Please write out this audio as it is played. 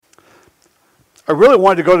I really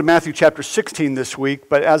wanted to go to Matthew chapter 16 this week,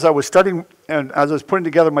 but as I was studying and as I was putting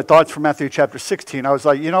together my thoughts for Matthew chapter 16, I was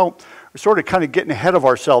like, we're sort of kind of getting ahead of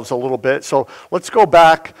ourselves a little bit. So let's go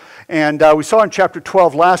back. And we saw in chapter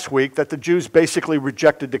 12 last week that the Jews basically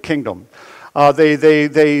rejected the kingdom.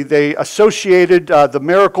 They associated the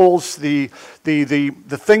miracles, the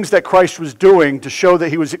things that Christ was doing to show that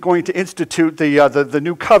he was going to institute the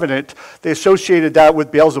new covenant. They associated that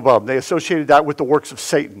with Beelzebub. They associated that with the works of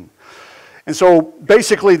Satan. And so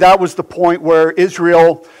basically that was the point where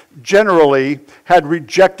Israel generally had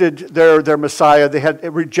rejected their Messiah. They had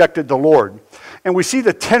rejected the Lord. And we see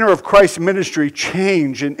the tenor of Christ's ministry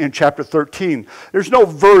change in chapter 13. There's no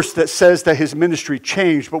verse that says that his ministry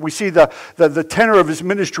changed, but we see the tenor of his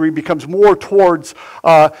ministry becomes more towards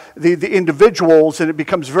the individuals, and it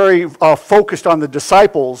becomes very focused on the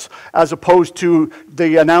disciples as opposed to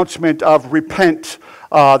the announcement of repent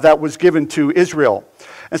that was given to Israel.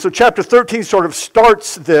 And so chapter 13 sort of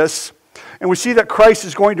starts this, and we see that Christ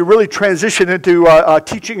is going to really transition into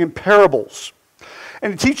teaching in parables.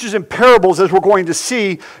 And he teaches in parables, as we're going to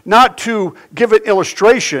see, not to give an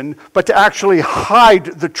illustration, but to actually hide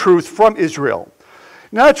the truth from Israel.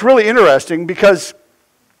 Now that's really interesting because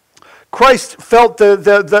Christ felt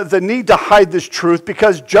the need to hide this truth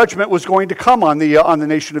because judgment was going to come on the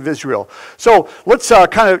nation of Israel. So let's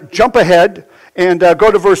kind of jump ahead and go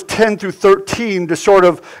to verse 10 through 13 to sort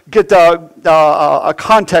of get a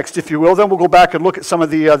context, if you will. Then we'll go back and look at some of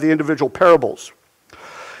the individual parables.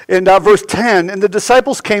 In verse 10, and the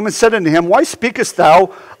disciples came and said unto him, Why speakest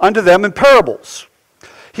thou unto them in parables?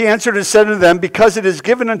 He answered and said unto them, Because it is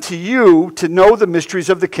given unto you to know the mysteries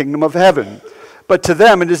of the kingdom of heaven, but to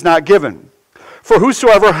them it is not given. For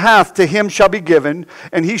whosoever hath, to him shall be given,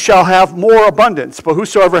 and he shall have more abundance. But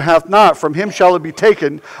whosoever hath not, from him shall it be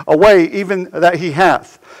taken away, even that he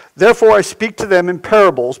hath. Therefore I speak to them in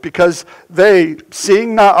parables, because they,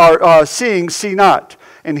 seeing see not,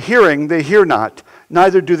 and hearing they hear not,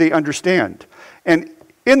 neither do they understand. And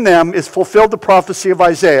in them is fulfilled the prophecy of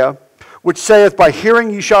Isaiah, which saith, By hearing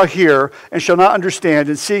ye shall hear, and shall not understand,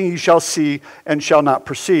 and seeing ye shall see, and shall not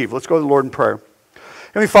perceive. Let's go to the Lord in prayer.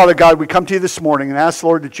 Heavenly Father, God, we come to you this morning and ask,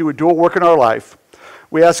 Lord, that you would do a work in our life.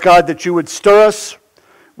 We ask, God, that you would stir us.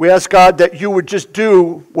 We ask, God, that you would just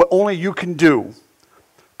do what only you can do.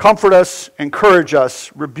 Comfort us, encourage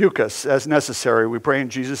us, rebuke us as necessary. We pray in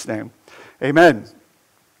Jesus' name. Amen.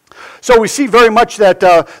 So we see very much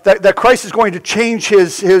that Christ is going to change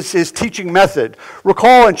his teaching method.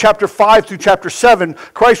 Recall in chapter 5 through chapter 7,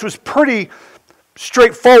 Christ was pretty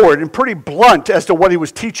straightforward and pretty blunt as to what he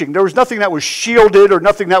was teaching. There was nothing that was shielded or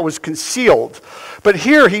nothing that was concealed. But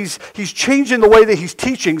here he's changing the way that he's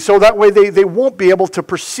teaching so that way they won't be able to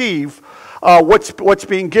perceive what's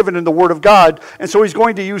being given in the Word of God. And so he's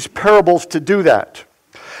going to use parables to do that.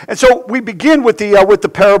 And so we begin with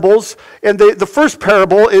the parables, and the first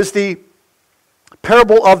parable is the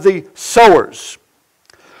parable of the sowers.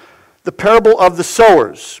 The parable of the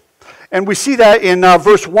sowers. And we see that in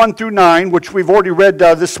verse 1 through 9, which we've already read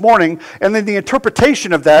this morning. And then the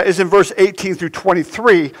interpretation of that is in verse 18 through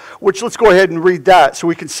 23, which let's go ahead and read that so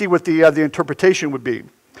we can see what the interpretation would be.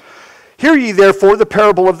 Hear ye therefore the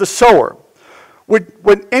parable of the sower.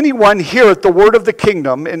 When anyone heareth the word of the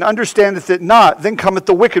kingdom and understandeth it not, then cometh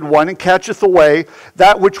the wicked one and catcheth away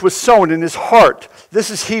that which was sown in his heart. This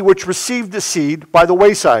is he which received the seed by the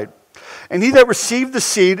wayside. And he that received the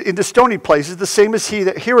seed into stony places, the same as he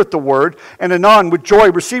that heareth the word, and anon with joy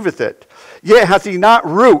receiveth it. Yet hath he not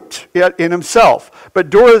root yet in himself, but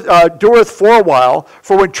dureth for a while.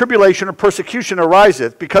 For when tribulation or persecution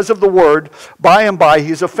ariseth because of the word, by and by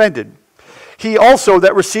he is offended. He also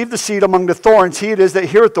that received the seed among the thorns, he it is that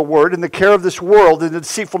heareth the word, and the care of this world and the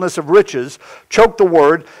deceitfulness of riches choke the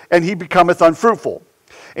word, and he becometh unfruitful.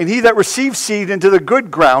 And he that received seed into the good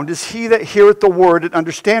ground is he that heareth the word and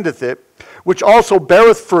understandeth it, which also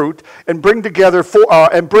beareth fruit, and bring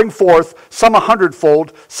forth some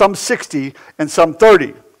 100-fold, some 60, and some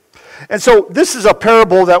 30. And so this is a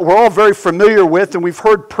parable that we're all very familiar with, and we've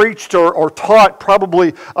heard preached or taught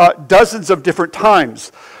probably dozens of different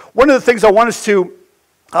times. One of the things I want us to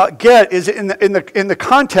get is in the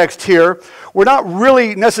context here, we're not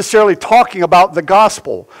really necessarily talking about the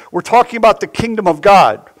gospel. We're talking about the kingdom of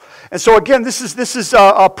God. And so again, this is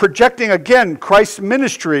projecting again Christ's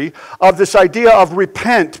ministry of this idea of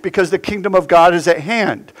repent because the kingdom of God is at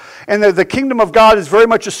hand, and the kingdom of God is very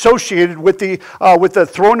much associated with the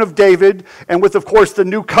throne of David and with, of course, the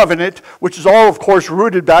new covenant, which is all, of course,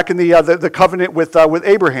 rooted back in the covenant with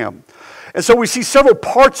Abraham. And so we see several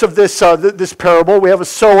parts of this parable. We have a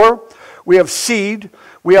sower, we have seed,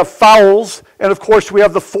 we have fowls, and of course we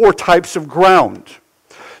have the four types of ground.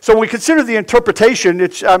 So when we consider the interpretation,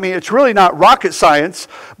 it's really not rocket science,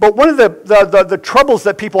 but one of the troubles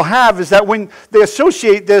that people have is that when they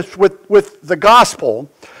associate this with the gospel,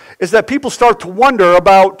 is that people start to wonder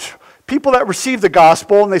about people that receive the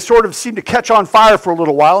gospel, and they sort of seem to catch on fire for a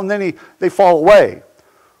little while, and then they fall away.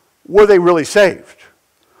 Were they really saved?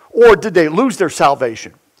 Or did they lose their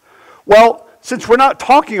salvation? Well, since we're not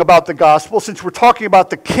talking about the gospel, since we're talking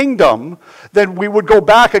about the kingdom, then we would go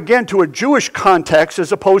back again to a Jewish context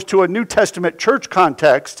as opposed to a New Testament church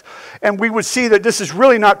context, and we would see that this is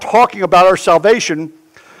really not talking about our salvation,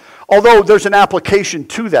 although there's an application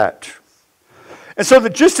to that. And so the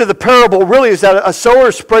gist of the parable really is that a sower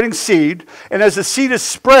is spreading seed, and as the seed is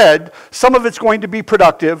spread, some of it's going to be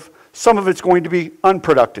productive, some of it's going to be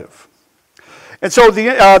unproductive. And so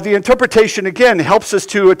the interpretation, again, helps us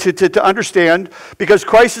to understand, because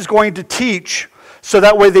Christ is going to teach so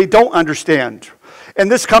that way they don't understand. And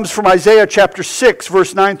this comes from Isaiah chapter 6,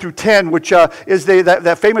 verse 9 through 10, which is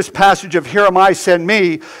that famous passage of "Here am I, send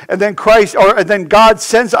me." And then God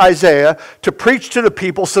sends Isaiah to preach to the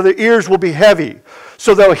people so their ears will be heavy.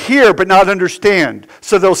 So they'll hear but not understand.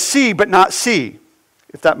 So they'll see but not see,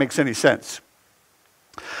 if that makes any sense.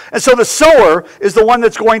 And so the sower is the one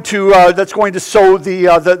that's going to sow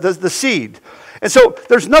the seed. And so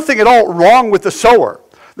there's nothing at all wrong with the sower.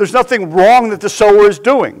 There's nothing wrong that the sower is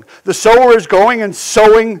doing. The sower is going and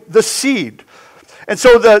sowing the seed. And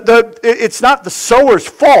so it's not the sower's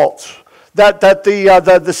fault that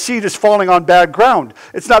the seed is falling on bad ground.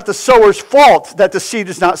 It's not the sower's fault that the seed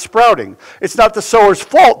is not sprouting. It's not the sower's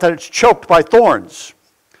fault that it's choked by thorns.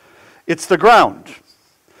 It's the ground.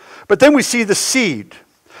 But then we see the seed.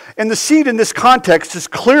 And the seed in this context is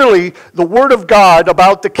clearly the Word of God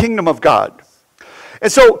about the kingdom of God.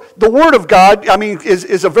 And so the Word of God,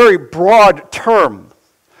 is a very broad term.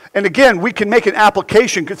 And again, we can make an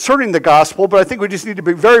application concerning the gospel, but I think we just need to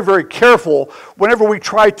be very, very careful whenever we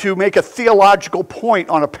try to make a theological point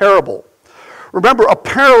on a parable. Remember, a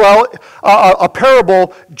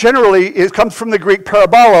parable generally comes from the Greek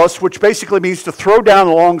parabolos, which basically means to throw down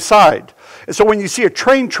alongside. And so when you see a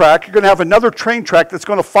train track, you're going to have another train track that's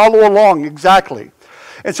going to follow along exactly.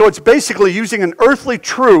 And so it's basically using an earthly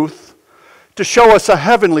truth to show us a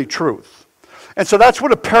heavenly truth. And so that's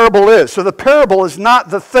what a parable is. So the parable is not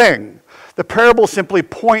the thing. The parable simply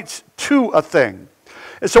points to a thing.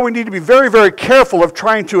 And so we need to be very, very careful of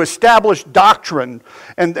trying to establish doctrine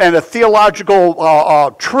and a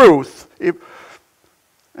theological truth.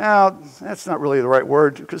 That's not really the right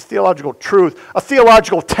word, because theological truth, a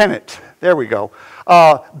theological tenet, there we go,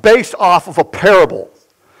 based off of a parable.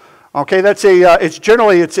 Okay,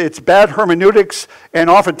 it's bad hermeneutics, and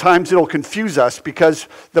oftentimes it'll confuse us because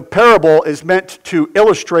the parable is meant to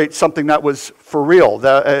illustrate something that was for real,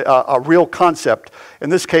 a real concept.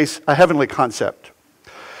 In this case, a heavenly concept.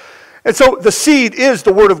 And so the seed is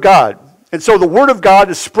the Word of God. And so the Word of God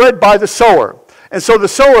is spread by the sower. And so the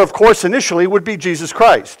sower, of course, initially would be Jesus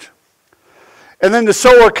Christ. And then the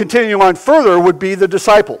sower, continuing on further, would be the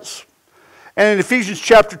disciples. And in Ephesians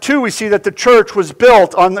chapter 2, we see that the church was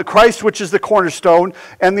built on the Christ, which is the cornerstone,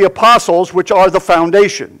 and the apostles, which are the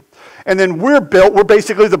foundation. And then we're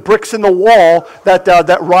basically the bricks in the wall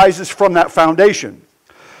that rises from that foundation.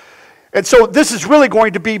 And so this is really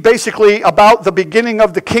going to be basically about the beginning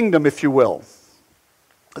of the kingdom, if you will.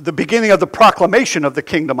 The beginning of the proclamation of the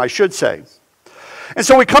kingdom, I should say. And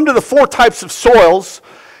so we come to the four types of soils,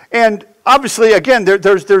 and obviously, again,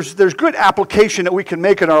 there's good application that we can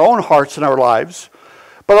make in our own hearts and our lives,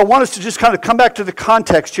 but I want us to just kind of come back to the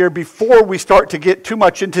context here before we start to get too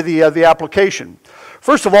much into the application.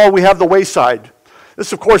 First of all, we have the wayside.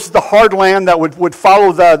 This, of course, is the hard land that would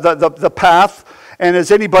follow the path, and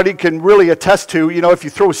as anybody can really attest to, if you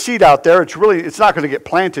throw a seed out there, it's not going to get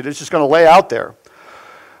planted. It's just going to lay out there.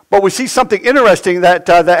 But we see something interesting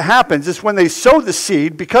that happens is when they sow the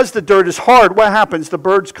seed, because the dirt is hard, what happens? The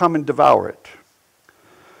birds come and devour it.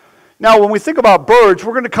 Now, when we think about birds,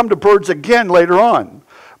 we're going to come to birds again later on.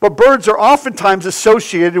 But birds are oftentimes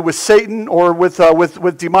associated with Satan or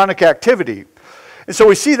with demonic activity. And so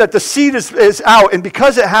we see that the seed is out, and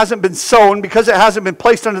because it hasn't been sown, because it hasn't been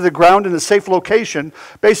placed under the ground in a safe location,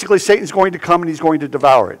 basically Satan's going to come and he's going to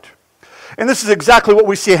devour it. And this is exactly what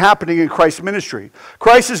we see happening in Christ's ministry.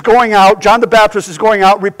 Christ is going out, John the Baptist is going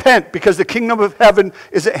out, repent, because the kingdom of heaven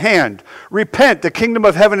is at hand. Repent, the kingdom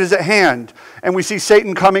of heaven is at hand. And we see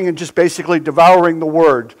Satan coming and just basically devouring the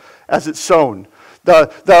word as it's sown,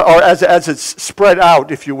 or as it's spread out,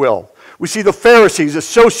 if you will. We see the Pharisees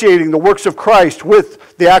associating the works of Christ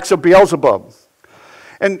with the acts of Beelzebub.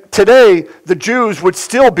 And today, the Jews would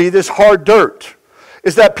still be this hard dirt.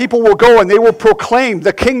 Is that people will go and they will proclaim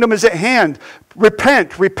the kingdom is at hand.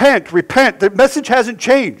 Repent, repent, repent. The message hasn't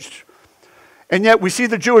changed. And yet we see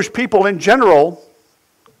the Jewish people in general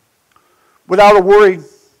without a worry,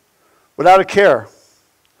 without a care.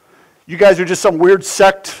 You guys are just some weird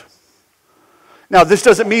sect. Now, this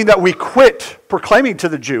doesn't mean that we quit proclaiming to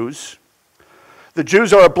the Jews. The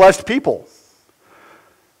Jews are a blessed people.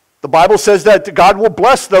 The Bible says that God will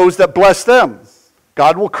bless those that bless them.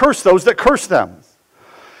 God will curse those that curse them.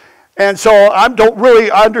 And so I don't really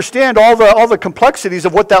understand all the complexities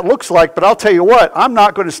of what that looks like, but I'll tell you what, I'm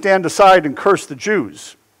not going to stand aside and curse the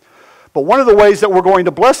Jews. But one of the ways that we're going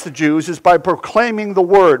to bless the Jews is by proclaiming the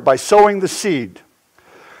word, by sowing the seed.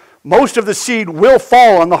 Most of the seed will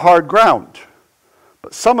fall on the hard ground,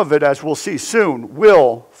 but some of it, as we'll see soon,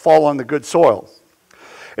 will fall on the good soil.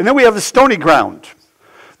 And then we have the stony ground.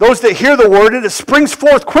 Those that hear the word and it springs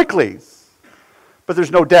forth quickly, but there's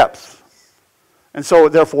no depth. And so,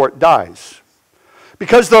 therefore, it dies.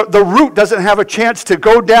 Because the root doesn't have a chance to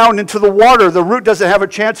go down into the water, the root doesn't have a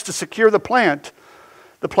chance to secure the plant's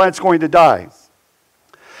going to die.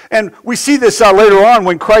 And we see this later on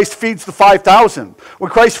when Christ feeds the 5,000.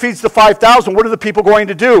 When Christ feeds the 5,000, what are the people going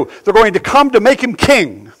to do? They're going to come to make him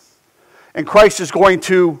king. And Christ is going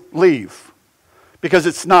to leave. Because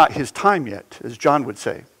it's not his time yet, as John would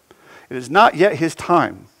say. It is not yet his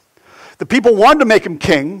time. The people wanted to make him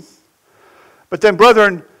king. But then,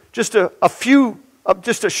 brethren, just a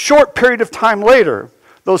short period of time later,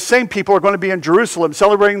 those same people are going to be in Jerusalem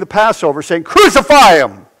celebrating the Passover, saying, "Crucify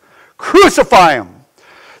him! Crucify him!"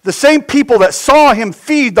 The same people that saw him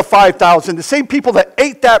feed the 5,000, the same people that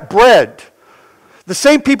ate that bread, the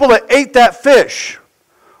same people that ate that fish,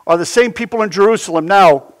 are the same people in Jerusalem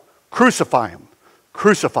now. Crucify him!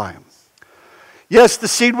 Crucify him! Yes, the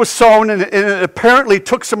seed was sown, and it apparently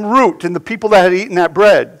took some root in the people that had eaten that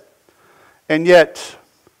bread. And yet,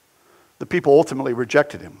 the people ultimately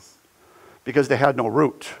rejected him because they had no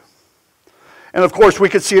root. And of course, we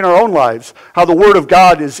could see in our own lives how the Word of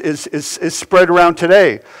God is spread around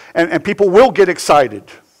today. And people will get excited.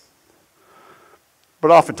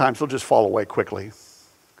 But oftentimes, they'll just fall away quickly.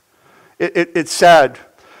 It's sad.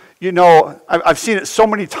 You know, I've seen it so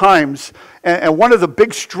many times. And one of the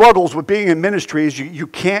big struggles with being in ministry is you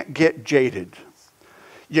can't get jaded.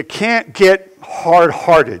 You can't get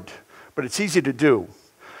hard-hearted. But it's easy to do.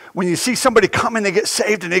 When you see somebody come and they get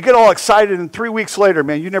saved and they get all excited, and 3 weeks later,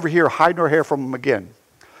 man, you never hear hide nor hair from them again.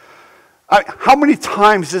 How many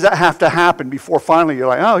times does that have to happen before finally you're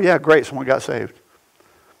like, oh yeah, great, someone got saved?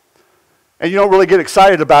 And you don't really get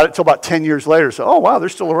excited about it until about 10 years later. So, oh wow, they're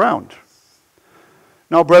still around.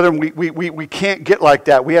 No, brethren, we can't get like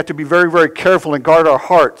that. We have to be very, very careful and guard our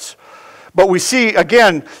hearts. But we see,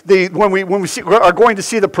 again, when we are going to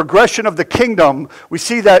see the progression of the kingdom, we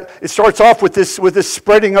see that it starts off with this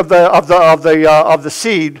spreading of the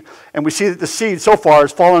seed, and we see that the seed so far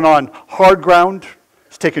has fallen on hard ground,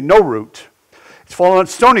 it's taken no root. It's fallen on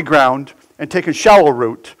stony ground and taken shallow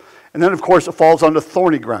root. And then, of course, it falls on the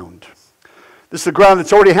thorny ground. This is the ground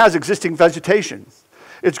that already has existing vegetation.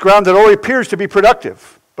 It's ground that already appears to be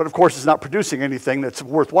productive, but of course it's not producing anything that's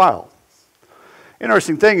worthwhile.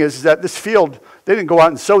 Interesting thing is that this field, they didn't go out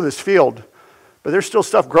and sow this field, but there's still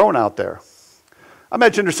stuff growing out there. I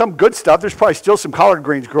imagine there's some good stuff. There's probably still some collard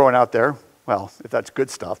greens growing out there. Well, if that's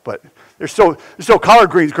good stuff, but there's still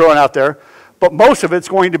collard greens growing out there. But most of it's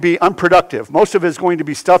going to be unproductive. Most of it's going to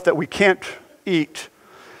be stuff that we can't eat,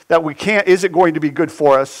 isn't going to be good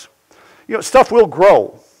for us. You know, stuff will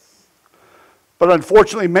grow. But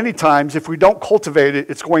unfortunately, many times, if we don't cultivate it,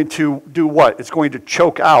 it's going to do what? It's going to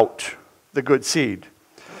choke out the good seed.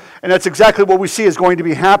 And that's exactly what we see is going to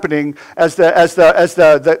be happening as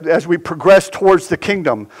we progress towards the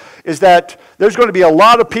kingdom, is that there's going to be a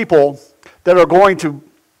lot of people that are going to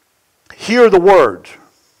hear the word,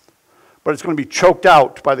 but it's going to be choked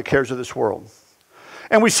out by the cares of this world.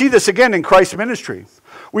 And we see this again in Christ's ministry.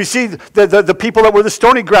 We see the people that were the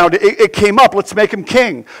stony ground. It came up, let's make him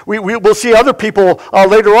king. We'll see other people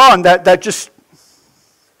later on that just,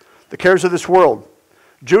 the cares of this world.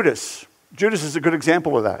 Judas is a good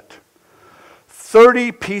example of that.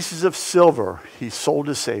 30 pieces of silver he sold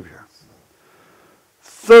his Savior.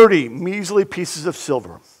 30 measly pieces of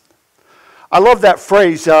silver. I love that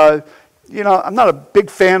phrase. I'm not a big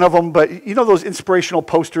fan of them, but you know those inspirational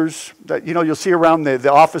posters that you'll see around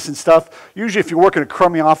the office and stuff? Usually if you work in a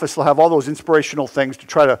crummy office, they'll have all those inspirational things to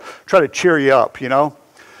try to cheer you up,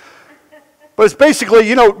 But it's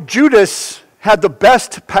basically, Judas had the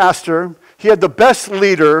best pastor, he had the best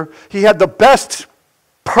leader, he had the best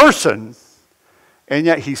person, and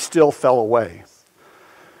yet he still fell away.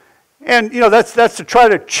 And, that's to try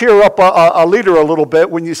to cheer up a leader a little bit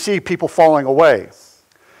when you see people falling away.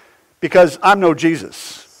 because I'm no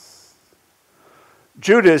Jesus.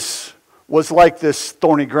 Judas was like this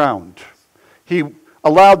thorny ground. He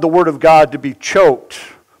allowed the word of God to be choked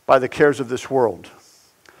by the cares of this world.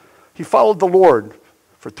 He followed the Lord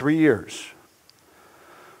for 3 years.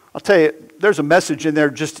 I'll tell you, there's a message in there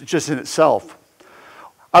just in itself.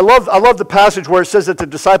 I love the passage where it says that the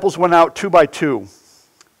disciples went out 2 by 2.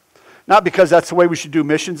 Not because that's the way we should do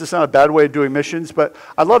missions. It's not a bad way of doing missions. But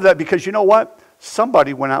I love that because you know what?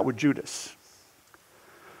 Somebody went out with Judas.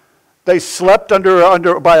 They slept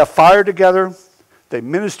under by a fire together. They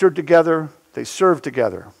ministered together. They served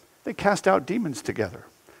together. They cast out demons together.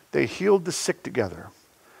 They healed the sick together.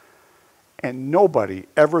 And nobody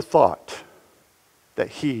ever thought that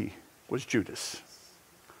he was Judas.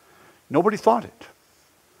 Nobody thought it.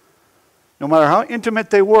 No matter how intimate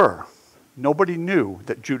they were, nobody knew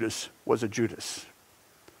that Judas was a Judas.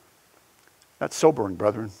 That's sobering,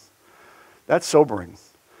 brethren. That's sobering.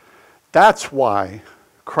 That's why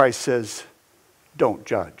Christ says, don't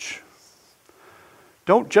judge.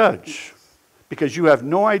 Don't judge, because you have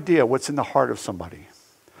no idea what's in the heart of somebody.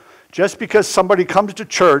 Just because somebody comes to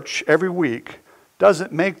church every week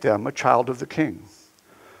doesn't make them a child of the King.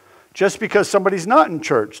 Just because somebody's not in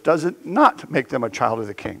church doesn't not make them a child of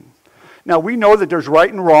the King. Now, we know that there's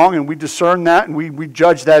right and wrong, and we discern that, and we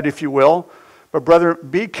judge that, if you will. But, brother,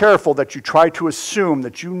 be careful that you try to assume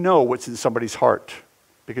that you know what's in somebody's heart,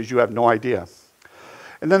 because you have no idea.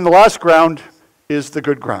 And then the last ground is the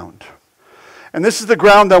good ground. And this is the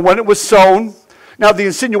ground that when it was sown, now the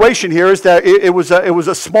insinuation here is that it was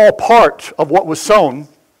a small part of what was sown.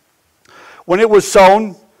 When it was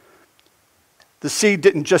sown, the seed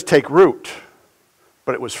didn't just take root,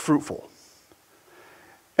 but it was fruitful.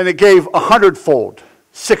 And it gave 100-fold,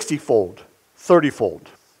 60-fold, 30-fold.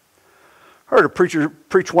 I heard a preacher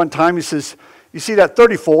preach one time. He says, you see, that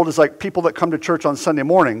 30-fold is like people that come to church on Sunday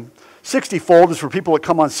morning. 60-fold is for people that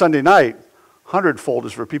come on Sunday night. 100-fold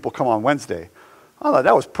is for people who come on Wednesday. I thought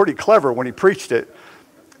that was pretty clever when he preached it,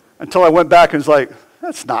 until I went back and was like,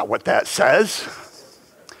 that's not what that says.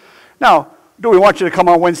 Now, do we want you to come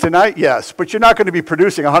on Wednesday night? Yes, but you're not going to be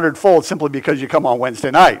producing 100-fold simply because you come on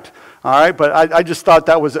Wednesday night. All right, but I just thought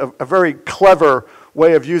that was a very clever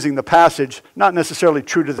way of using the passage, not necessarily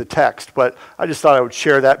true to the text, but I just thought I would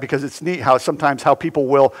share that because it's neat how sometimes how people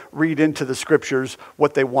will read into the scriptures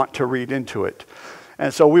what they want to read into it.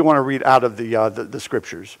 And so we want to read out of the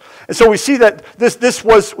scriptures. And so we see that this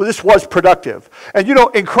was productive. And you know,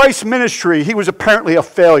 in Christ's ministry, he was apparently a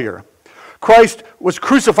failure. Christ was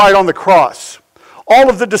crucified on the cross. All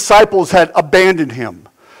of the disciples had abandoned him.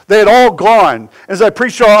 They had all gone, as I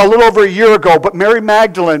preached a little over a year ago, but Mary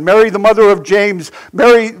Magdalene, Mary the mother of James,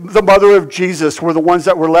 Mary the mother of Jesus were the ones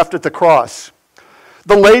that were left at the cross.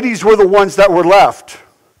 The ladies were the ones that were left.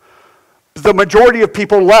 The majority of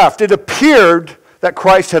people left. It appeared that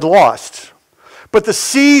Christ had lost. But the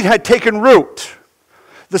seed had taken root.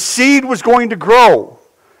 The seed was going to grow.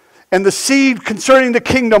 And the seed concerning the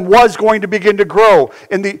kingdom was going to begin to grow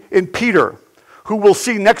in Peter, who we'll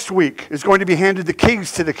see next week is going to be handed the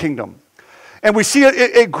keys to the kingdom. And we see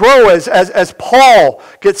it grow as Paul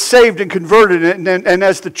gets saved and converted, and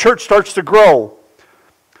as the church starts to grow.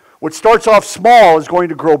 What starts off small is going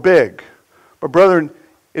to grow big. But brethren,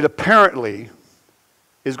 it apparently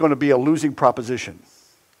is going to be a losing proposition.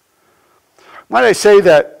 Might I say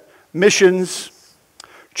that missions,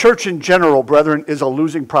 church in general, brethren, is a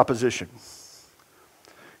losing proposition. You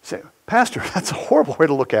say, Pastor, that's a horrible way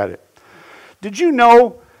to look at it. Did you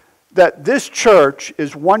know that this church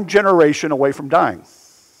is one generation away from dying?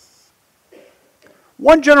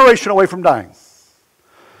 One generation away from dying.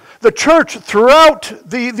 The church throughout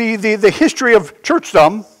the history of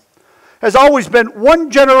churchdom has always been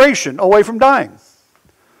one generation away from dying.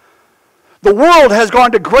 The world has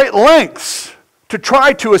gone to great lengths to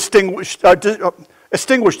try to extinguish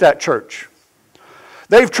that church.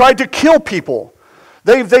 They've tried to kill people.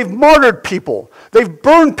 They've martyred people. They've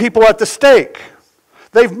burned people at the stake.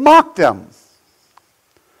 They've mocked them.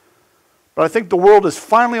 But I think the world is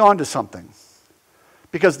finally onto something.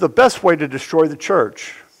 Because the best way to destroy the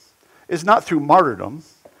church is not through martyrdom.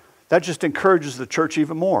 That just encourages the church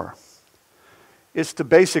even more. It's to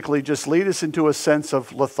basically just lead us into a sense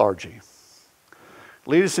of lethargy.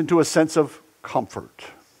 Lead us into a sense of comfort.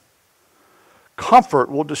 Comfort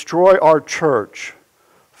will destroy our church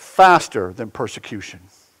faster than persecution.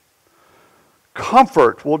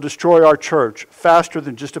 Comfort will destroy our church faster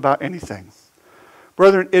than just about anything.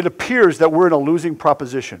 Brethren, it appears that we're in a losing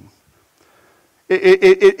proposition.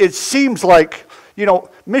 It seems like, you know,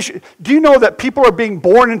 do you know that people are being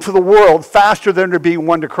born into the world faster than they're being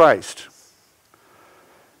won to Christ?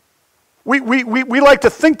 We like to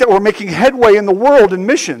think that we're making headway in the world in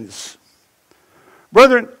missions.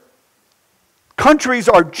 Brethren, countries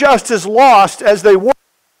are just as lost as they were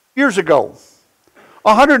years ago,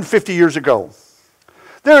 150 years ago.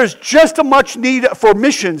 There is just as much need for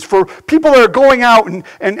missions, for people that are going out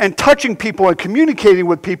and touching people and communicating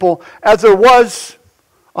with people as there was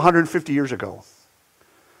 150 years ago.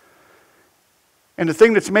 And the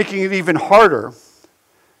thing that's making it even harder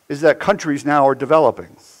is that countries now are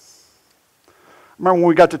developing. I remember when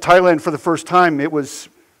we got to Thailand for the first time, it was,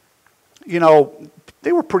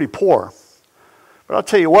 they were pretty poor. But I'll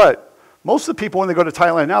tell you what, most of the people when they go to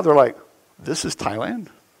Thailand now, they're like, this is Thailand?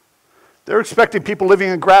 They're expecting people living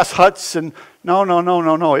in grass huts, and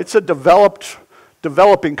no. It's a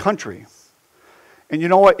developing country. And you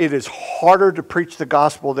know what? It is harder to preach the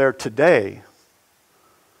gospel there today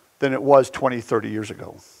than it was 20, 30 years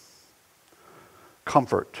ago.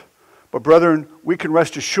 Comfort. But brethren, we can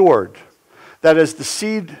rest assured that as the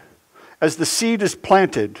seed is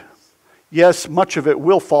planted, yes, much of it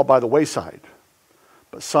will fall by the wayside,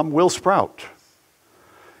 but some will sprout.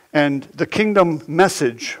 And the kingdom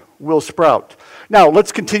message will sprout. Now,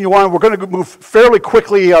 let's continue on. We're going to move fairly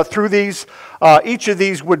quickly through these. Each of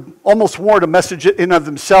these would almost warrant a message in of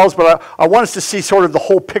themselves, but I want us to see sort of the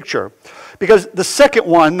whole picture. Because the second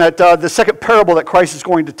one, the second parable that Christ is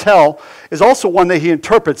going to tell, is also one that he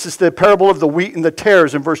interprets. It's the parable of the wheat and the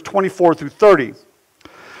tares in verse 24 through 30.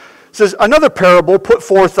 It says, another parable he put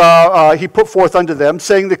forth unto them,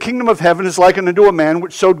 saying, the kingdom of heaven is likened unto a man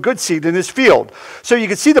which sowed good seed in his field. So you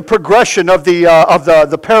can see the progression of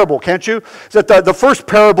the parable, can't you? That the first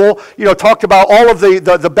parable, talked about all of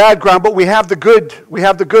the bad ground, but we have the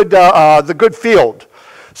good field.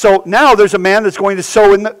 So now there's a man that's going to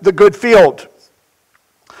sow in the good field.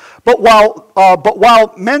 But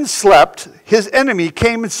while men slept, his enemy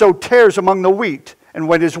came and sowed tares among the wheat and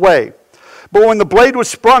went his way. But when the blade was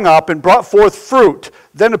sprung up and brought forth fruit,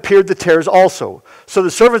 then appeared the tares also. So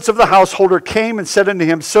the servants of the householder came and said unto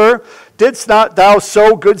him, Sir, didst not thou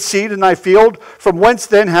sow good seed in thy field? From whence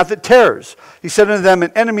then hath it tares? He said unto them,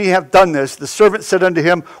 An enemy hath done this. The servant said unto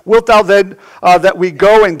him, Wilt thou then that we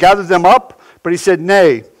go and gather them up? But he said,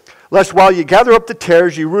 Nay, lest while ye gather up the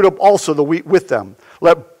tares, ye root up also the wheat with them.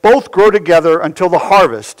 Let both grow together until the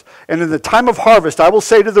harvest. And in the time of harvest I will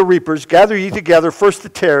say to the reapers, Gather ye together first the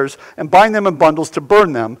tares, and bind them in bundles to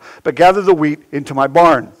burn them, but gather the wheat into my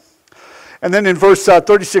barn. And then in verse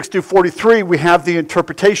 36 to 43, we have the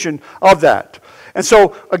interpretation of that. And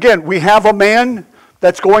so, again, we have a man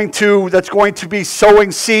that's going to be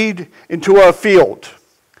sowing seed into a field.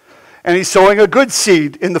 And he's sowing a good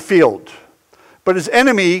seed in the field. But his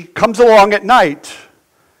enemy comes along at night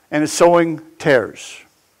and is sowing tares.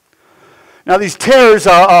 Now these tares,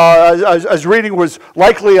 as reading, was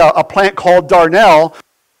likely a plant called darnel,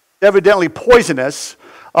 evidently poisonous.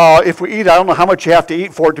 If we eat, I don't know how much you have to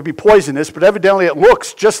eat for it to be poisonous, but evidently it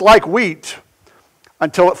looks just like wheat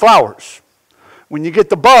until it flowers. When you get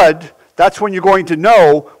the bud, that's when you're going to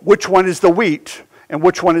know which one is the wheat and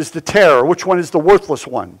which one is the tare, or which one is the worthless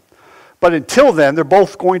one. But until then, they're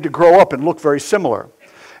both going to grow up and look very similar.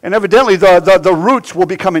 And evidently, the roots will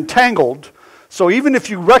become entangled. So even if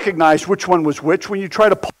you recognize which one was which, when you try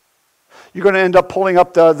to pull, you're going to end up pulling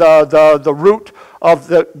up the root of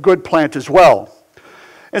the good plant as well.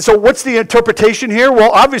 And so what's the interpretation here?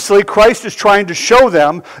 Well, obviously, Christ is trying to show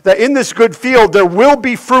them that in this good field, there will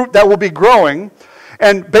be fruit that will be growing.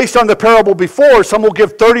 And based on the parable before, some will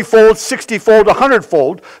give 30-fold, 60-fold,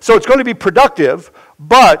 100-fold. So it's going to be productive,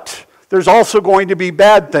 but there's also going to be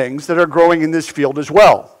bad things that are growing in this field as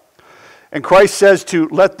well. And Christ says to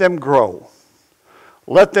let them grow.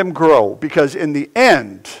 Let them grow, because in the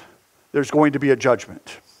end, there's going to be a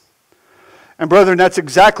judgment. And brethren, that's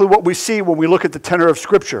exactly what we see when we look at the tenor of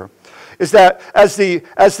Scripture. Is that as the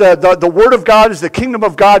Word of God, as the kingdom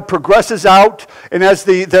of God progresses out, and as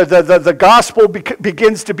the gospel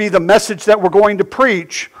begins to be the message that we're going to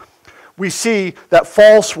preach, we see that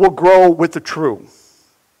false will grow with the true.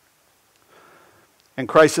 And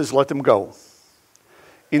Christ says, let them go.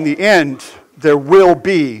 In the end, there will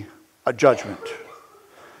be a judgment.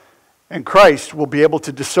 And Christ will be able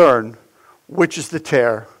to discern which is the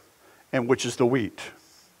tare and which is the wheat.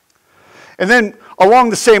 And then along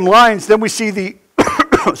the same lines, then we see the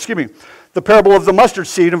the parable of the mustard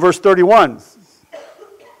seed in verse 31.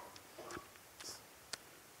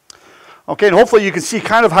 Okay, and hopefully you can see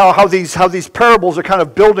kind of how these parables are kind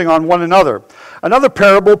of building on one another. Another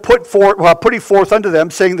parable putting forth unto them,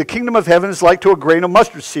 saying, the kingdom of heaven is like to a grain of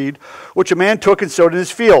mustard seed, which a man took and sowed in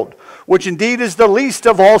his field, which indeed is the least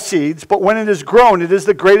of all seeds, but when it is grown, it is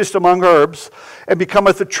the greatest among herbs, and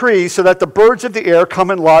becometh a tree, so that the birds of the air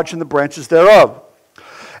come and lodge in the branches thereof.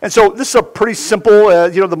 And so this is a pretty simple,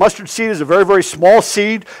 the mustard seed is a very, very small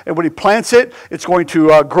seed, and when he plants it, it's going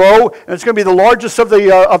to grow, and it's going to be the largest of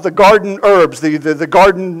the garden herbs, the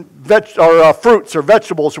garden fruits or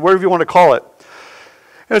vegetables, or whatever you want to call it.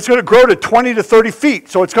 And it's going to grow to 20 to 30 feet,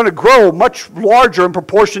 so it's going to grow much larger in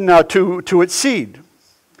proportion to its seed.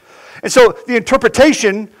 And so the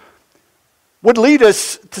interpretation would lead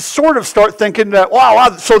us to sort of start thinking that,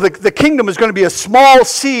 wow, so the kingdom is going to be a small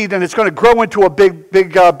seed and it's going to grow into a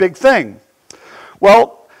big thing.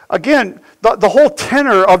 Well, again, the whole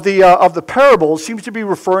tenor of the parables seems to be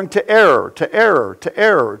referring to error.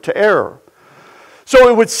 So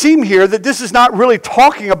it would seem here that this is not really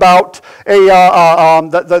talking about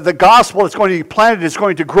the gospel that's going to be planted is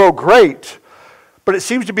going to grow great. But it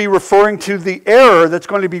seems to be referring to the error that's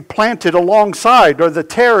going to be planted alongside, or the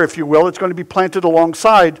tare, if you will, that's going to be planted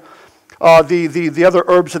alongside the other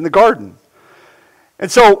herbs in the garden.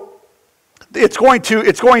 And so it's going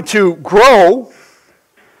to grow,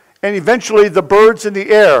 and eventually the birds in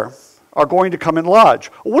the air are going to come and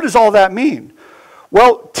lodge. Well, what does all that mean?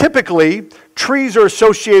 Well, typically, trees are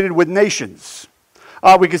associated with nations.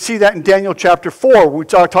 We can see that in Daniel chapter 4. We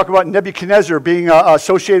talk about Nebuchadnezzar being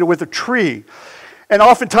associated with a tree. And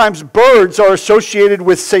oftentimes birds are associated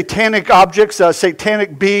with satanic objects,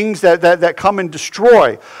 satanic beings that come and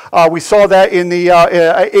destroy. We saw that in the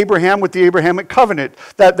Abraham with the Abrahamic covenant,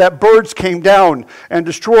 that birds came down and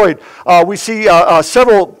destroyed. We see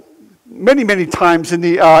many times in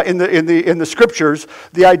the scriptures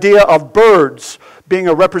the idea of birds being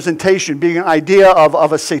a representation, being an idea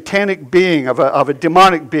of a satanic being, of a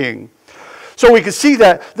demonic being. So we can see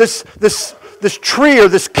that this tree or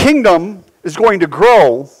this kingdom is going to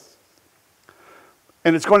grow,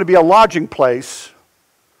 and it's going to be a lodging place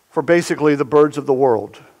for basically the birds of the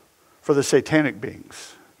world, for the satanic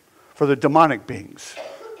beings, for the demonic beings.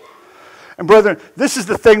 And brethren, this is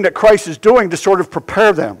the thing that Christ is doing to sort of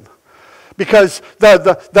prepare them. Because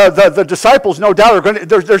the disciples, no doubt,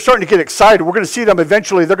 they're starting to get excited. We're going to see them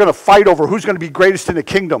eventually. They're going to fight over who's going to be greatest in the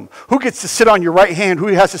kingdom. Who gets to sit on your right hand? Who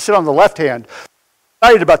has to sit on the left hand? They're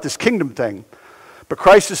excited about this kingdom thing. But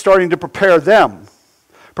Christ is starting to prepare them.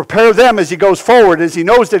 Prepare them as he goes forward, as he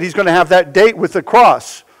knows that he's going to have that date with the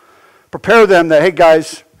cross. Prepare them that, hey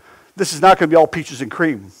guys, this is not going to be all peaches and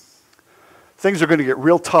cream. Things are going to get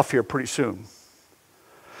real tough here pretty soon.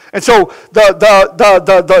 And so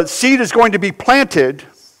the seed is going to be planted,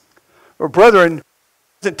 or brethren, it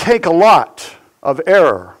doesn't take a lot of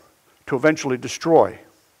error to eventually destroy.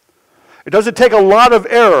 It doesn't take a lot of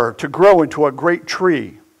error to grow into a great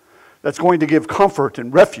tree that's going to give comfort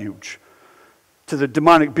and refuge to the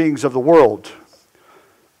demonic beings of the world,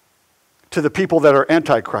 to the people that are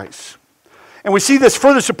antichrists. And we see this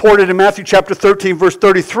further supported in Matthew chapter 13, verse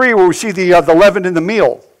 33, where we see the leaven in the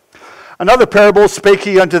meal. Another parable spake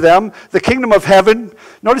he unto them, the kingdom of heaven.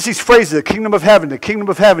 Notice these phrases, the kingdom of heaven, the kingdom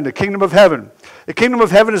of heaven, the kingdom of heaven. The kingdom of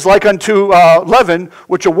heaven is like unto leaven,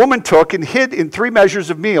 which a woman took and hid in 3 measures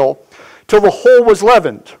of meal, till the whole was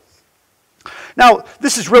leavened. Now,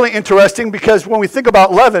 this is really interesting because when we think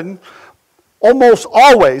about leaven, almost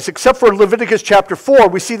always, except for Leviticus chapter 4,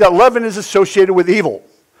 we see that leaven is associated with evil.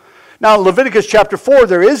 Now, in Leviticus chapter 4,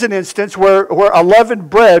 there is an instance where a leavened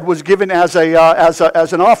bread was given as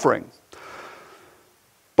an offering.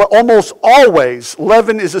 But almost always,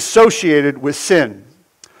 leaven is associated with sin.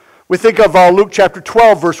 We think of Luke chapter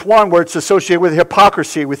 12, verse 1, where it's associated with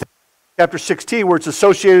hypocrisy. We think chapter 16, where it's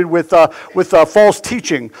associated with false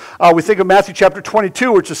teaching. We think of Matthew chapter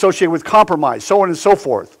 22, where it's associated with compromise, so on and so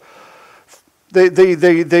forth. The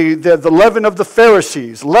leaven of the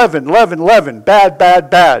Pharisees, leaven,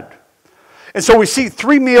 bad. And so we see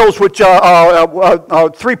 3 meals, which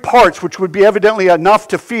 3 parts, which would be evidently enough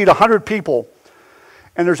to feed 100 people.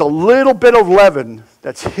 And there's a little bit of leaven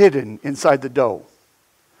that's hidden inside the dough.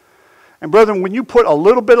 And brethren, when you put a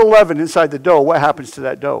little bit of leaven inside the dough, what happens to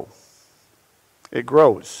that dough? It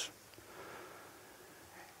grows.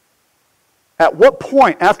 At what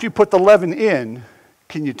point, after you put the leaven in,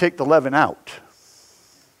 can you take the leaven out?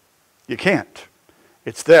 You can't.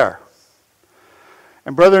 It's there.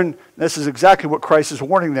 And brethren, this is exactly what Christ is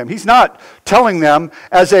warning them. He's not telling them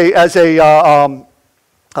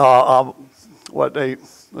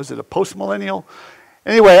was it a postmillennial?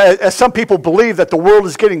 Anyway, as some people believe that the world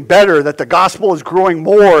is getting better, that the gospel is growing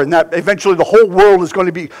more, and that eventually the whole world is going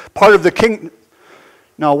to be part of the kingdom.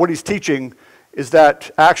 No, what he's teaching is that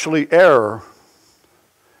actually error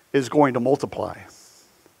is going to multiply.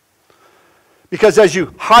 Because as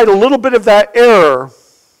you hide a little bit of that error,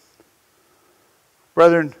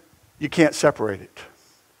 brethren, you can't separate it.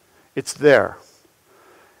 It's there.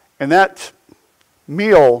 And that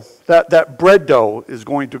meal, that bread dough is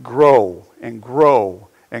going to grow and grow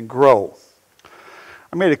and grow.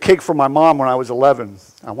 I made a cake for my mom when I was 11.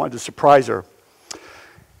 I wanted to surprise her.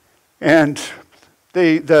 And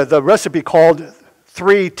the recipe called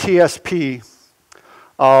 3 TSP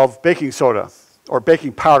of baking soda or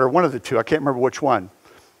baking powder, one of the two. I can't remember which one.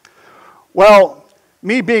 Well,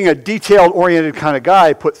 me being a detail-oriented kind of guy,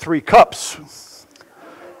 I put 3 cups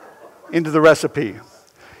into the recipe.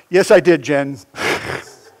 Yes, I did, Jen.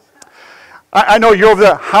 I know you're over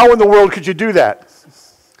there. How in the world could you do that?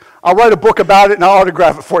 I'll write a book about it and I'll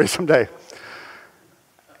autograph it for you someday.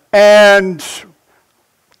 And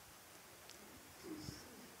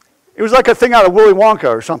it was like a thing out of Willy Wonka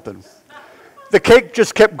or something. The cake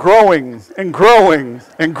just kept growing and growing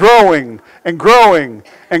and growing and growing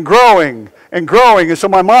and growing and growing. And so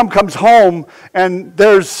my mom comes home and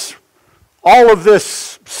there's all of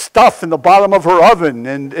this stuff in the bottom of her oven,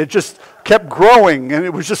 and it just kept growing, and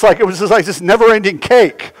it was just like this never-ending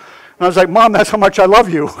cake. And I was like, Mom, that's how much I love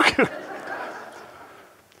you.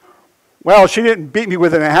 Well, she didn't beat me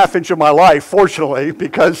within a half inch of my life, fortunately,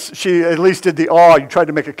 because she at least did you tried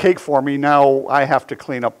to make a cake for me, now I have to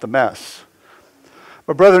clean up the mess.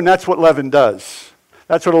 But brethren, that's what leaven does.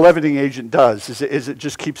 That's what a leavening agent does, is it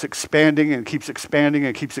just keeps expanding and keeps expanding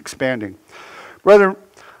and keeps expanding. Brethren,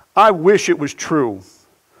 I wish it was true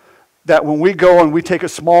that when we go and we take a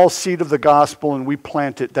small seed of the gospel and we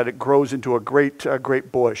plant it, that it grows into a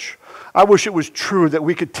great bush. I wish it was true that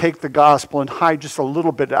we could take the gospel and hide just a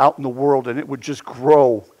little bit out in the world and it would just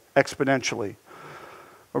grow exponentially.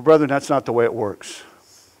 But brethren, that's not the way it works.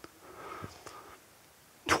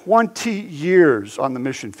 20 years on the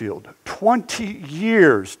mission field, 20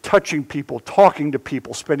 years touching people, talking to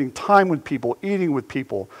people, spending time with people, eating with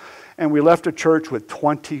people, and we left a church with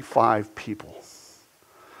 25 people.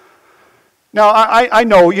 Now, I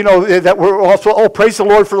know, that we're also, praise the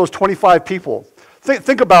Lord for those 25 people.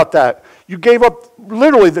 Think about that. You gave up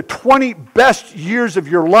literally the 20 best years of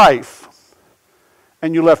your life,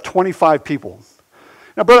 and you left 25 people.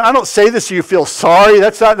 Now, brother, I don't say this so you feel sorry.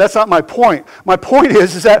 That's not my point. My point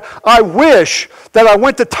is that I wish that I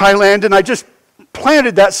went to Thailand and I just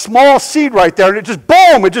planted that small seed right there, and it just,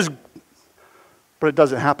 boom, but it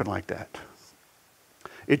doesn't happen like that.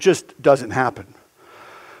 It just doesn't happen.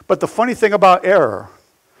 But the funny thing about error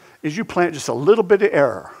is you plant just a little bit of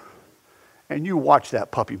error and you watch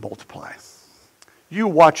that puppy multiply. You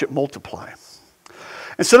watch it multiply.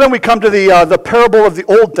 And so then we come to the parable of the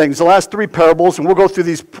old things, the last 3 parables, and we'll go through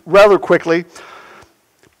these rather quickly.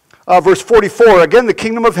 Verse 44, again, the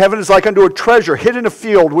kingdom of heaven is like unto a treasure hid in a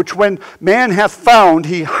field, which when man hath found,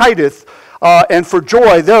 he hideth, and for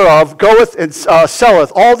joy thereof goeth and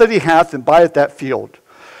selleth all that he hath and buyeth that field.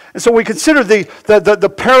 And so we consider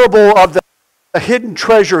the parable of the hidden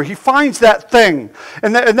treasure. He finds that thing,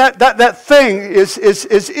 and that thing is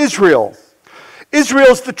Israel.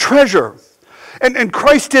 Israel's the treasure. And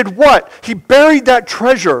Christ did what? He buried that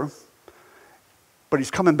treasure, but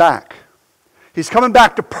he's coming back. He's coming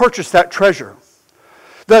back to purchase that treasure.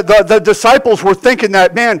 The disciples were thinking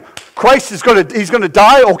that, man, Christ he's going to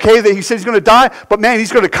die. Okay, that he said he's going to die, but man,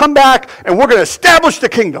 he's going to come back and we're going to establish the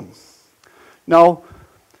kingdom. No,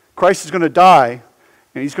 Christ is going to die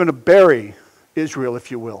and he's going to bury Israel, if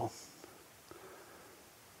you will.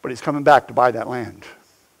 But he's coming back to buy that land.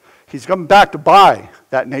 He's coming back to buy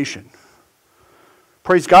that nation.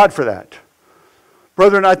 Praise God for that.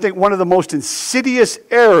 Brethren, I think one of the most insidious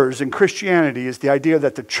errors in Christianity is the idea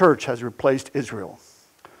that the church has replaced Israel.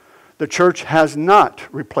 The church has not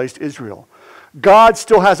replaced Israel. God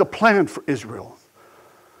still has a plan for Israel.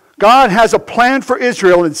 God has a plan for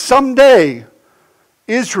Israel, and someday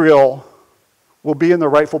Israel will be in the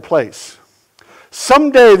rightful place.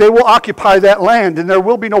 Someday they will occupy that land, and there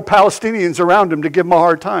will be no Palestinians around them to give them a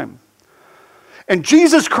hard time. And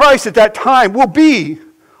Jesus Christ at that time will be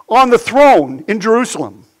on the throne in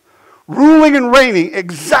Jerusalem, ruling and reigning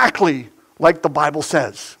exactly like the Bible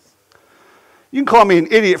says. You can call me an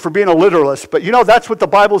idiot for being a literalist, but that's what the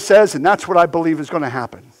Bible says, and that's what I believe is going to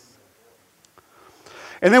happen.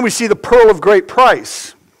 And then we see the pearl of great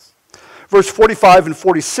price. Verse 45 and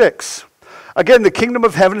 46. Again, the kingdom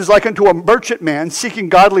of heaven is like unto a merchant man seeking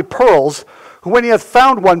godly pearls, who when he hath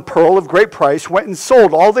found one pearl of great price, went and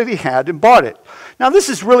sold all that he had and bought it. Now this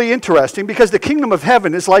is really interesting because the kingdom of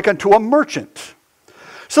heaven is like unto a merchant.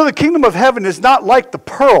 So the kingdom of heaven is not like the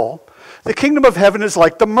pearl. The kingdom of heaven is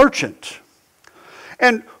like the merchant.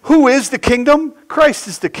 And who is the kingdom? Christ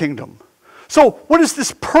is the kingdom. So what is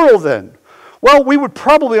this pearl then? Well, we would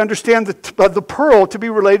probably understand the pearl to be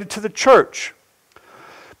related to the church.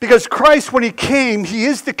 Because Christ, when he came, he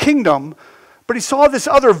is the kingdom, but he saw this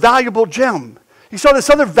other valuable gem. He saw this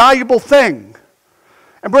other valuable thing.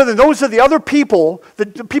 And brethren, those are the other people, the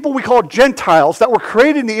people we call Gentiles, that were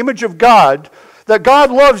created in the image of God, that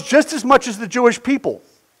God loves just as much as the Jewish people.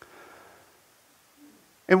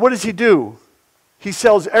 And what does he do? He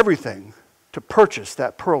sells everything to purchase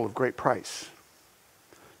that pearl of great price.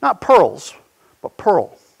 Not pearls, but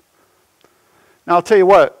pearl. Now I'll tell you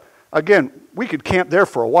what, again, we could camp there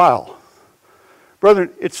for a while.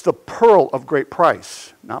 Brethren, it's the pearl of great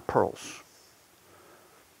price, not pearls.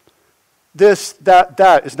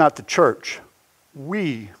 That is not the church.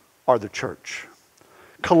 We are the church.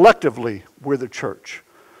 Collectively, we're the church.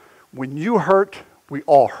 When you hurt, we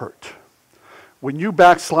all hurt. When you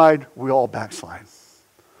backslide, we all backslide.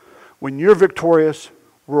 When you're victorious,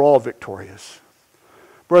 we're all victorious.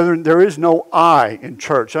 Brethren, there is no I in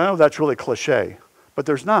church. I know that's really cliche, but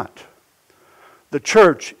there's not. The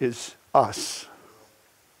church is us.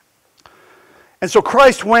 And so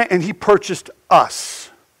Christ went and he purchased us.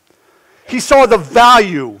 He saw the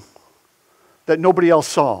value that nobody else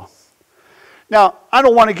saw. Now, I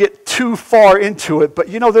don't want to get too far into it, but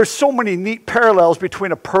there's so many neat parallels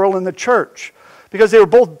between a pearl and the church because they were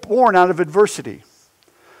both born out of adversity.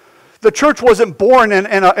 The church wasn't born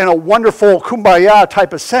in a wonderful kumbaya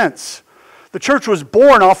type of sense. The church was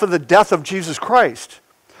born off of the death of Jesus Christ.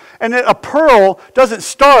 And a pearl doesn't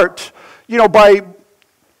start,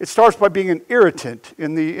 it starts by being an irritant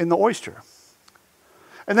in the oyster.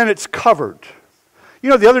 And then it's covered.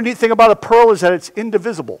 The other neat thing about a pearl is that it's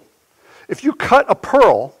indivisible. If you cut a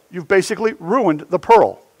pearl, you've basically ruined the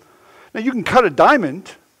pearl. Now you can cut a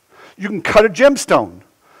diamond, you can cut a gemstone,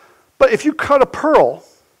 but if you cut a pearl,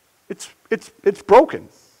 it's broken.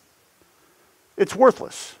 It's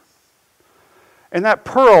worthless. And that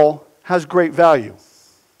pearl has great value.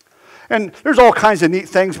 And there's all kinds of neat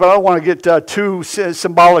things, but I don't want to get too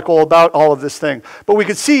symbolical about all of this thing. But we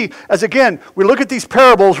can see, as again, we look at these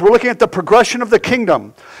parables, we're looking at the progression of the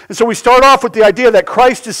kingdom. And so we start off with the idea that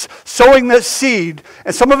Christ is sowing this seed,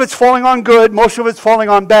 and some of it's falling on good, most of it's falling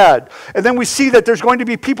on bad. And then we see that there's going to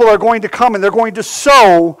be people that are going to come, and they're going to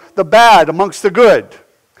sow the bad amongst the good.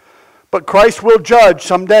 But Christ will judge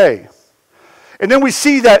someday. And then we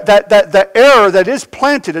see that the error that is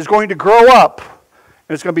planted is going to grow up,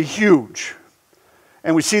 and it's going to be huge.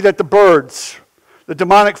 And we see that the birds, the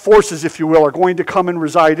demonic forces, if you will, are going to come and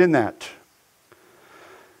reside in that.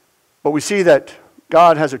 But we see that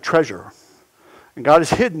God has a treasure, and God has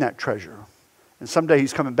hidden that treasure. And someday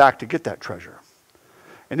he's coming back to get that treasure.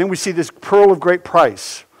 And then we see this pearl of great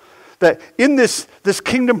price, that in this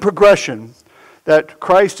kingdom progression, that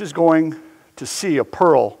Christ is going to see a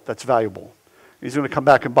pearl that's valuable. He's going to come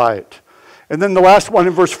back and buy it. And then the last one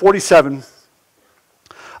in verse 47,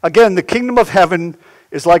 again, the kingdom of heaven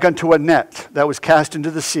is like unto a net that was cast into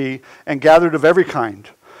the sea and gathered of every kind,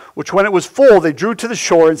 which when it was full they drew to the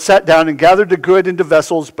shore and sat down and gathered the good into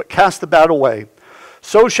vessels, but cast the bad away.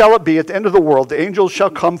 So shall it be at the end of the world. The angels shall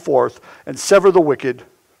come forth and sever the wicked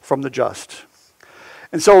from the just.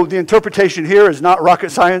 And so the interpretation here is not rocket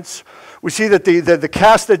science. We see that the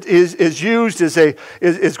cast that is used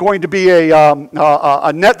is going to be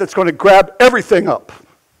a net that's going to grab everything up.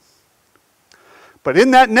 But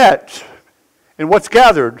in that net, in what's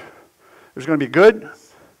gathered, there's going to be good and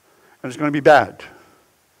there's going to be bad.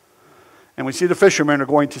 And we see the fishermen are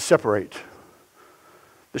going to separate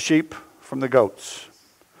the sheep from the goats,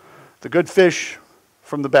 the good fish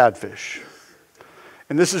from the bad fish.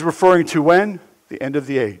 And this is referring to when? The end of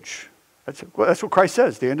the age. That's what Christ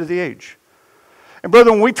says, the end of the age. And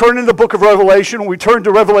brethren, when we turn into the book of Revelation, when we turn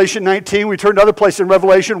to Revelation 19, we turn to other places in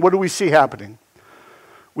Revelation, what do we see happening?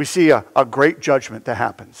 We see a great judgment that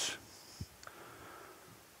happens.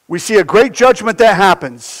 We see a great judgment that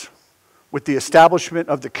happens with the establishment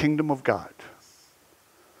of the kingdom of God.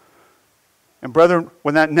 And brethren,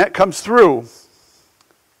 when that net comes through,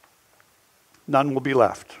 none will be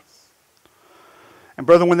left. And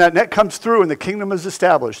brethren, when that net comes through and the kingdom is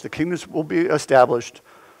established, the kingdom will be established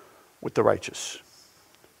with the righteous.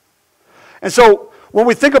 And so, when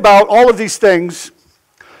we think about all of these things,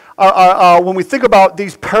 when we think about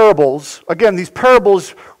these parables, again, these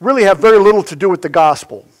parables really have very little to do with the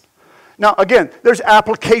gospel. Now, again, there's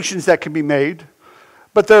applications that can be made,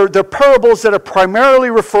 but they're parables that are primarily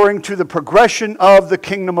referring to the progression of the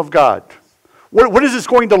kingdom of God. What is this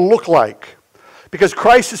going to look like? Because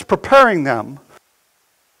Christ is preparing them.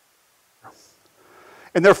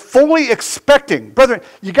 And they're fully expecting, brethren,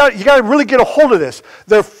 you got to really get a hold of this.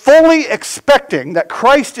 They're fully expecting that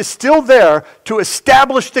Christ is still there to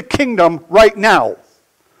establish the kingdom right now.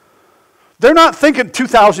 They're not thinking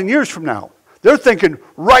 2,000 years from now. They're thinking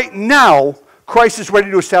right now Christ is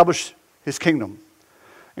ready to establish his kingdom.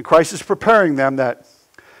 And Christ is preparing them that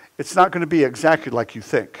it's not going to be exactly like you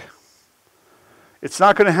think. It's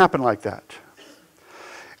not going to happen like that.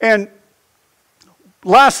 And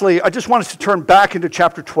lastly, I just want us to turn back into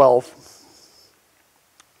chapter 12.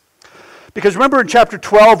 Because remember in chapter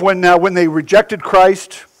 12 when they rejected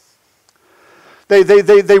Christ, they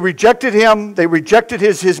rejected him, they rejected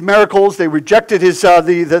his miracles, they rejected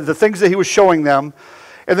the things that he was showing them.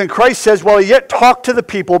 And then Christ says, while he yet talked to the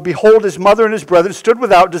people, behold, his mother and his brethren stood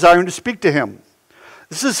without, desiring to speak to him.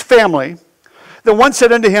 This is family. Then one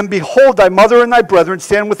said unto him, behold, thy mother and thy brethren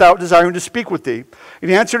stand without, desiring to speak with thee.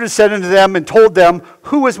 And he answered and said unto them, and told them,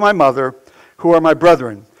 who is my mother, who are my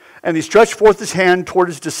brethren? And he stretched forth his hand toward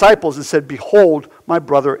his disciples, and said, behold, my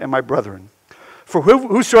brother and my brethren. For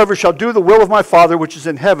whosoever shall do the will of my Father which is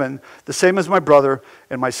in heaven, the same as my brother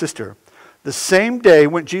and my sister. The same day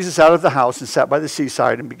went Jesus out of the house and sat by the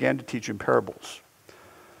seaside and began to teach in parables.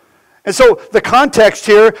 And so the context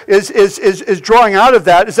here is drawing out of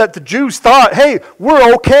that is that the Jews thought, hey,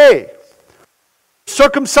 we're okay.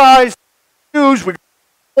 Circumcised Jews, we're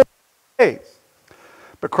okay.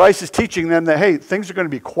 But Christ is teaching them that, hey, things are going to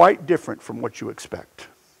be quite different from what you expect.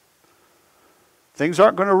 Things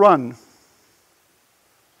aren't going to run.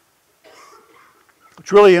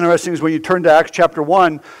 What's really interesting is when you turn to Acts chapter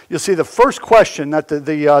 1, you'll see the first question that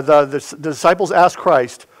the disciples asked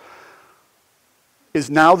Christ, is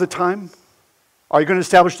now the time? Are you going to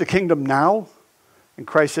establish the kingdom now? And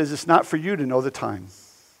Christ says, it's not for you to know the time.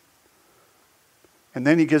 And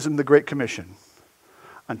then he gives them the Great Commission.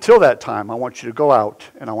 Until that time, I want you to go out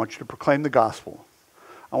and I want you to proclaim the gospel.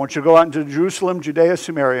 I want you to go out into Jerusalem, Judea,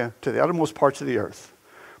 Samaria, to the uttermost parts of the earth,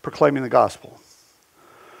 proclaiming the gospel.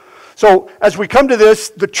 So as we come to this,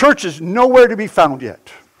 the church is nowhere to be found yet.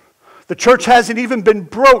 The church hasn't even been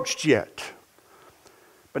broached yet.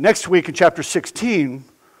 But next week in chapter 16,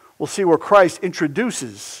 we'll see where Christ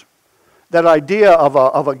introduces that idea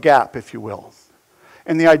of a gap, if you will,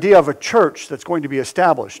 and the idea of a church that's going to be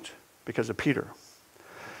established because of Peter.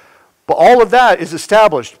 But all of that is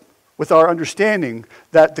established with our understanding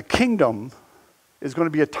that the kingdom is going to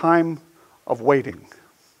be a time of waiting.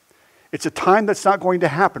 It's a time that's not going to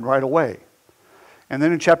happen right away. And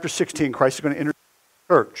then in chapter 16, Christ is going to introduce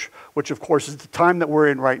the church, which of course is the time that we're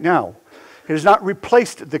in right now. It has not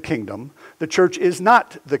replaced the kingdom. The church is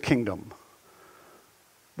not the kingdom.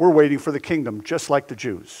 We're waiting for the kingdom, just like the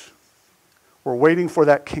Jews. We're waiting for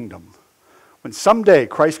that kingdom. When someday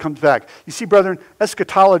Christ comes back. You see, brethren,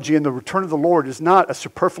 eschatology and the return of the Lord is not a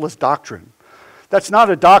superfluous doctrine. That's not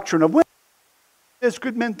a doctrine of, well, as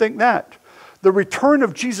good men think that. The return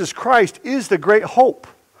of Jesus Christ is the great hope.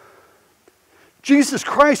 Jesus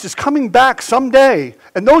Christ is coming back someday,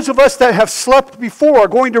 and those of us that have slept before are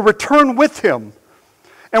going to return with him.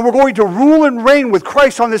 And we're going to rule and reign with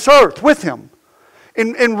Christ on this earth with him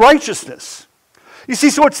in righteousness. You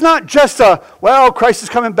see, so it's not just well, Christ is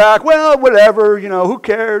coming back, well, whatever, who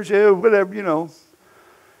cares, whatever,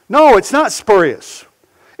 No, it's not spurious.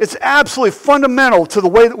 It's absolutely fundamental to the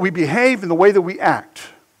way that we behave and the way that we act.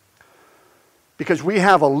 Because we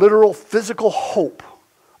have a literal physical hope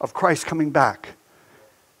of Christ coming back.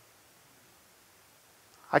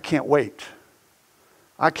 I can't wait.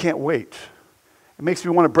 I can't wait. It makes me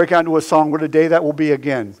want to break out into a song, what a day that will be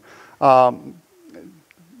again.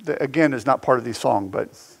 Again is not part of the song, but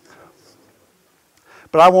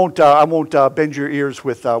I won't bend your ears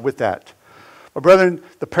with that. But brethren,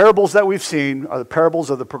 the parables that we've seen are the parables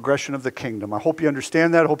of the progression of the kingdom. I hope you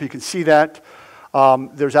understand that. I hope you can see that.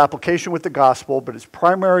 There's application with the gospel, but its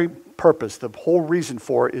primary purpose, the whole reason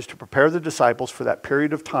for it, is to prepare the disciples for that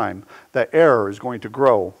period of time that error is going to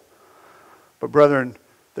grow. But brethren,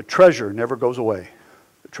 the treasure never goes away.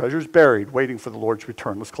 The treasure is buried, waiting for the Lord's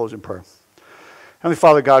return. Let's close in prayer. Heavenly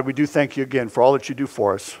Father, God, we do thank you again for all that you do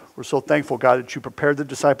for us. We're so thankful, God, that you prepare the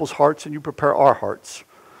disciples' hearts and you prepare our hearts.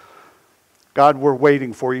 God, we're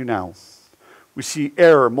waiting for you now. We see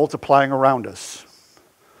error multiplying around us.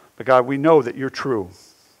 But God, we know that you're true.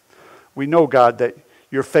 We know, God, that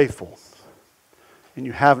you're faithful and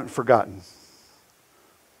you haven't forgotten.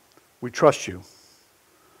 We trust you.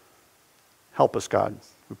 Help us, God.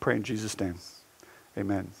 We pray in Jesus' name.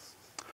 Amen.